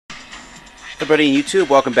Everybody in YouTube,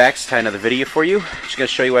 welcome back to another video for you. Just going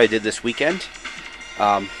to show you what I did this weekend.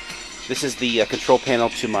 This is the control panel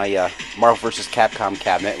to my Marvel vs. Capcom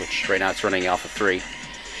cabinet, which right now it's running Alpha 3.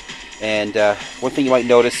 And one thing you might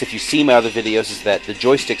notice if you see my other videos is that the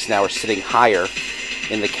joysticks now are sitting higher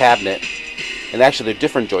in the cabinet. And actually they're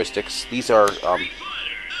different joysticks. These are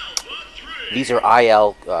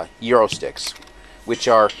IL Euro sticks, which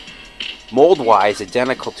are mold-wise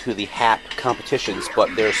identical to the HAP competitions, but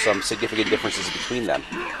there's some significant differences between them.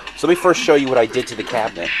 So let me first show you what I did to the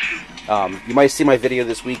cabinet. You might see my video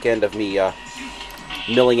this weekend of me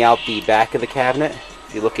milling out the back of the cabinet.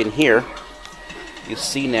 If you look in here, you'll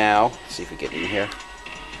see now, let's see if we get in here,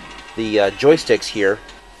 the joysticks here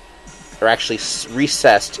are actually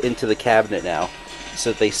recessed into the cabinet now,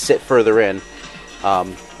 so that they sit further in,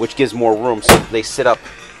 which gives more room, so they sit up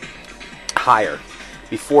higher.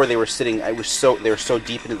 Before they were sitting, they were so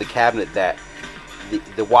deep into the cabinet that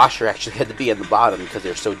the washer actually had to be at the bottom because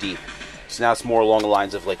they're so deep. So now it's more along the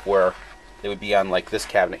lines of like where they would be on like this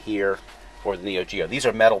cabinet here or the Neo Geo. These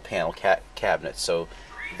are metal panel cabinets, so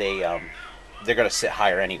they're going to sit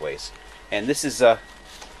higher anyways. And this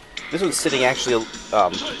one's sitting actually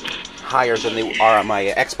higher than they are on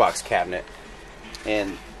my Xbox cabinet,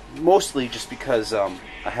 and mostly just because I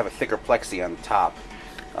have a thicker plexi on the top.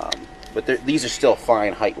 But these are still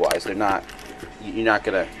fine height-wise. They're not. You're not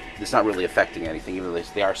gonna. It's not really affecting anything, even though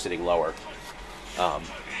they are sitting lower.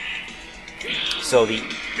 So the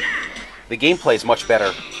gameplay is much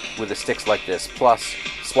better with the sticks like this. Plus,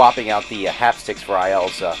 swapping out the HAP sticks for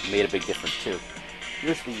ILs made a big difference too.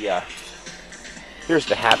 Here's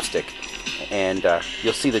the HAP stick, and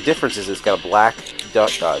you'll see the difference is it's got a black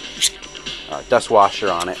dust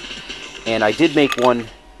washer on it. And I did make one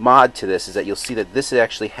mod to this, is that you'll see that this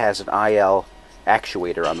actually has an IL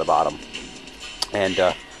actuator on the bottom. And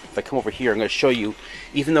if I come over here, I'm going to show you,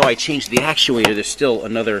 even though I changed the actuator, there's still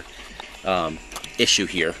another issue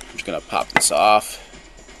here. I'm just going to pop this off.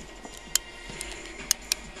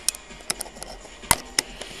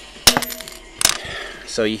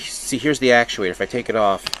 So you see, here's the actuator. If I take it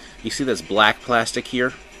off, you see this black plastic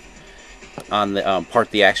here on the part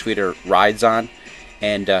the actuator rides on,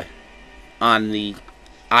 and on the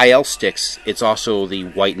IL sticks, it's also the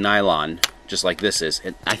white nylon, just like this is.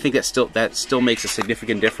 And I think that still makes a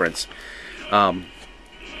significant difference. Also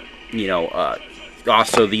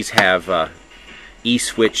these have E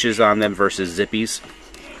switches on them versus Zippies.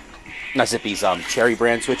 Not Zippies, Cherry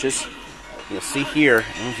brand switches. You'll see here,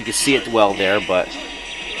 I don't know if you can see it well there, but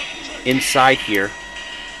inside here,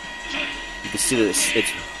 you can see that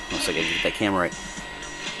it's looks like I get that camera right.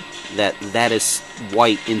 That is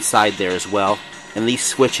white inside there as well. And these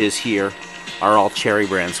switches here are all Cherry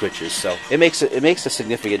brand switches, so it makes a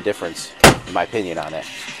significant difference, in my opinion, on it.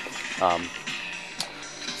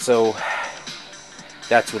 So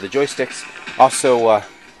that's with the joysticks. Also,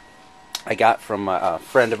 I got from a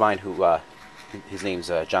friend of mine who his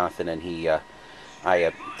name's Jonathan, and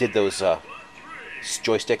I did those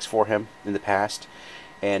joysticks for him in the past,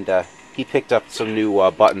 and he picked up some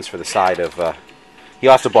new buttons for the side of. He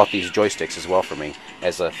also bought these joysticks as well for me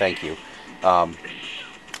as a thank you.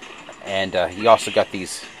 And he also got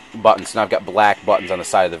these buttons. Now I've got black buttons on the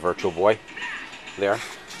side of the Virtual Boy. There.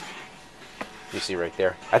 You see right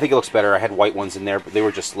there. I think it looks better. I had white ones in there, but they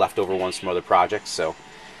were just leftover ones from other projects, so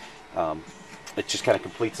it just kind of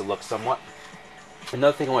completes the look somewhat.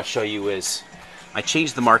 Another thing I want to show you is I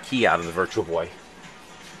changed the marquee out of the Virtual Boy.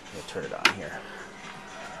 I'll turn it on here.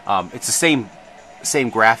 It's the same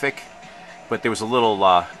graphic, but there was a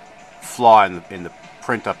little flaw in the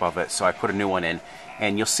print up of it, so I put a new one in,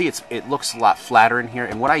 and you'll see it looks a lot flatter in here.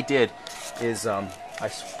 And what I did is I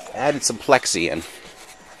added some plexi in,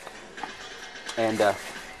 and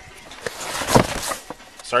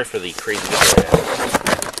sorry for the crazy video,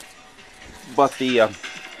 but let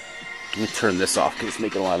me turn this off because it's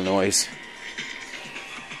making a lot of noise.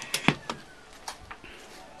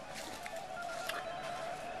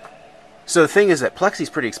 So the thing is that plexi's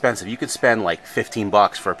pretty expensive. You could spend like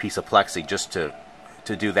 $15 for a piece of plexi just to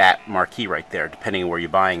do that marquee right there, depending on where you're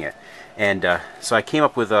buying it. And so I came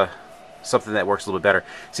up with something that works a little bit better.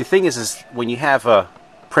 See, the thing is when you have a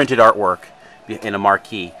printed artwork in a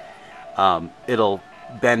marquee, it'll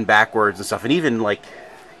bend backwards and stuff. And even like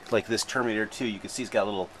this Terminator 2, you can see it's got a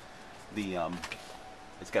little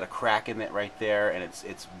it's got a crack in it right there, and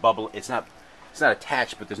it's bubble. It's not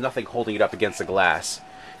attached, but there's nothing holding it up against the glass.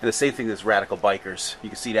 And the same thing with Radical Bikers. You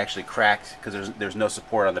can see it actually cracked because there's no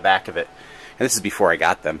support on the back of it. And this is before I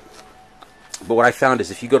got them. But what I found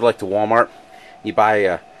is if you go to like to Walmart, you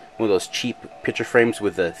buy one of those cheap picture frames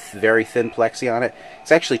with a very thin plexi on it,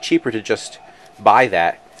 it's actually cheaper to just buy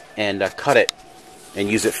that and cut it and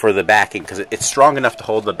use it for the backing, because it's strong enough to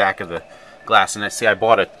hold the back of the glass. And I see I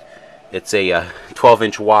bought it. It's a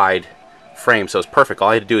 12-inch wide frame, so it's perfect. All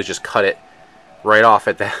I had to do is just cut it right off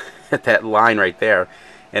at that at that line right there,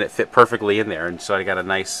 and it fit perfectly in there. And so I got a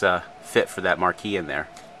nice fit for that marquee in there.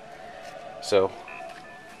 So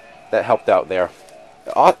that helped out there.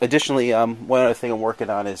 Additionally, one other thing I'm working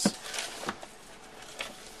on is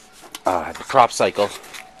the Propcycle.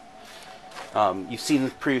 You've seen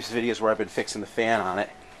the previous videos where I've been fixing the fan on it,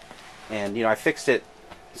 and I fixed it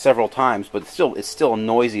several times, but it's still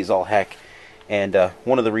noisy as all heck. And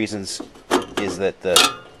one of the reasons is that get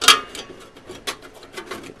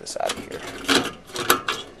this out of here.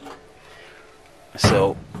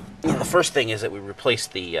 So the first thing is that we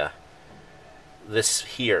replaced the this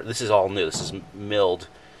here. This is all new. This is milled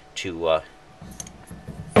to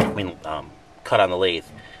cut on the lathe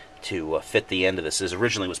to fit the end of this. This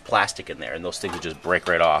originally was plastic in there, and those things would just break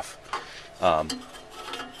right off.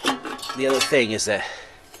 The other thing is that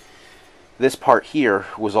this part here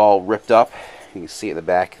was all ripped up. You can see it in the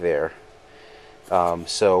back there.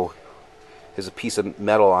 So there's a piece of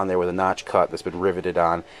metal on there with a notch cut that's been riveted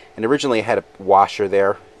on. And originally I had a washer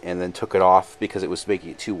there and then took it off because it was making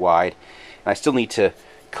it too wide. And I still need to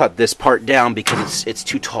cut this part down because it's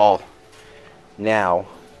too tall now,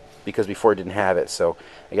 because before I didn't have it. So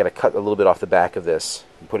I got to cut a little bit off the back of this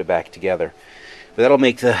and put it back together. But that'll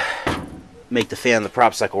make the fan, the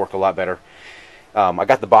Propcycle, work a lot better. I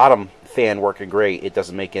got the bottom fan working great. It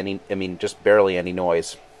doesn't make any, just barely any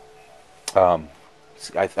noise. I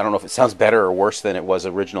don't know if it sounds better or worse than it was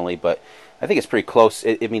originally, but I think it's pretty close.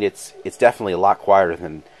 It's definitely a lot quieter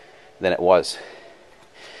than it was.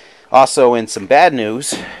 Also, in some bad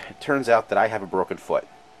news, it turns out that I have a broken foot.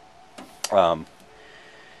 Had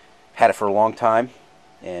it for a long time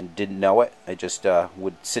and didn't know it. I just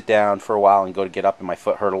would sit down for a while and go to get up, and my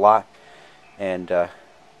foot hurt a lot. And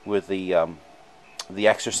with the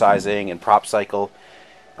exercising and Propcycle,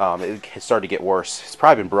 it started to get worse. It's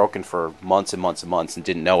probably been broken for months and months and months and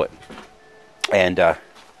didn't know it. And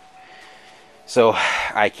so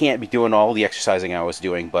I can't be doing all the exercising I was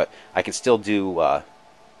doing, but I can still do. I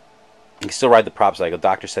can still ride the Propcycle.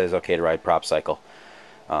 Doctor says it's okay to ride Propcycle.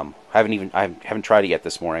 I haven't tried it yet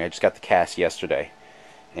this morning. I just got the cast yesterday,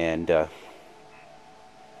 and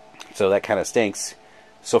so that kind of stinks.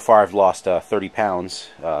 So far, I've lost 30 pounds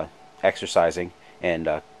exercising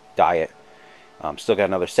and diet. Still got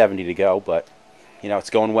another 70 to go, but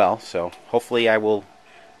it's going well. So hopefully, I will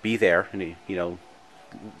be there.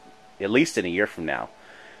 At least in a year from now.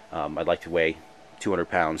 I'd like to weigh 200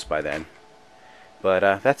 pounds by then.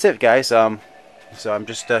 But that's it, guys. So I'm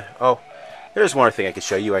just oh. There's one other thing I can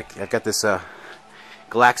show you. I've got this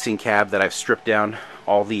Galaxian cab that I've stripped down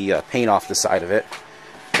all the paint off the side of it,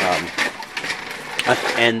 and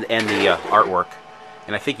the artwork.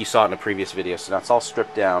 And I think you saw it in a previous video. So now it's all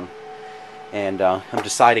stripped down, and I'm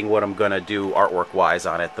deciding what I'm gonna do artwork-wise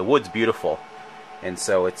on it. The wood's beautiful, and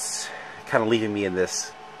so it's kind of leaving me in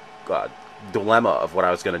this dilemma of what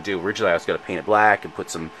I was gonna do. Originally, I was gonna paint it black and put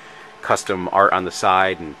some custom art on the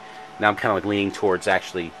side, and now I'm kind of like leaning towards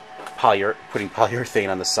actually putting polyurethane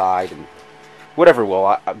on the side, and whatever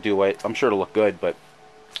I'll do it. I'm sure it'll look good, but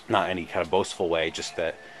not any kind of boastful way, just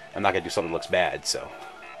that I'm not going to do something that looks bad. So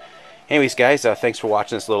anyways, guys, thanks for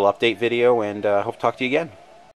watching this little update video, and hope to talk to you again.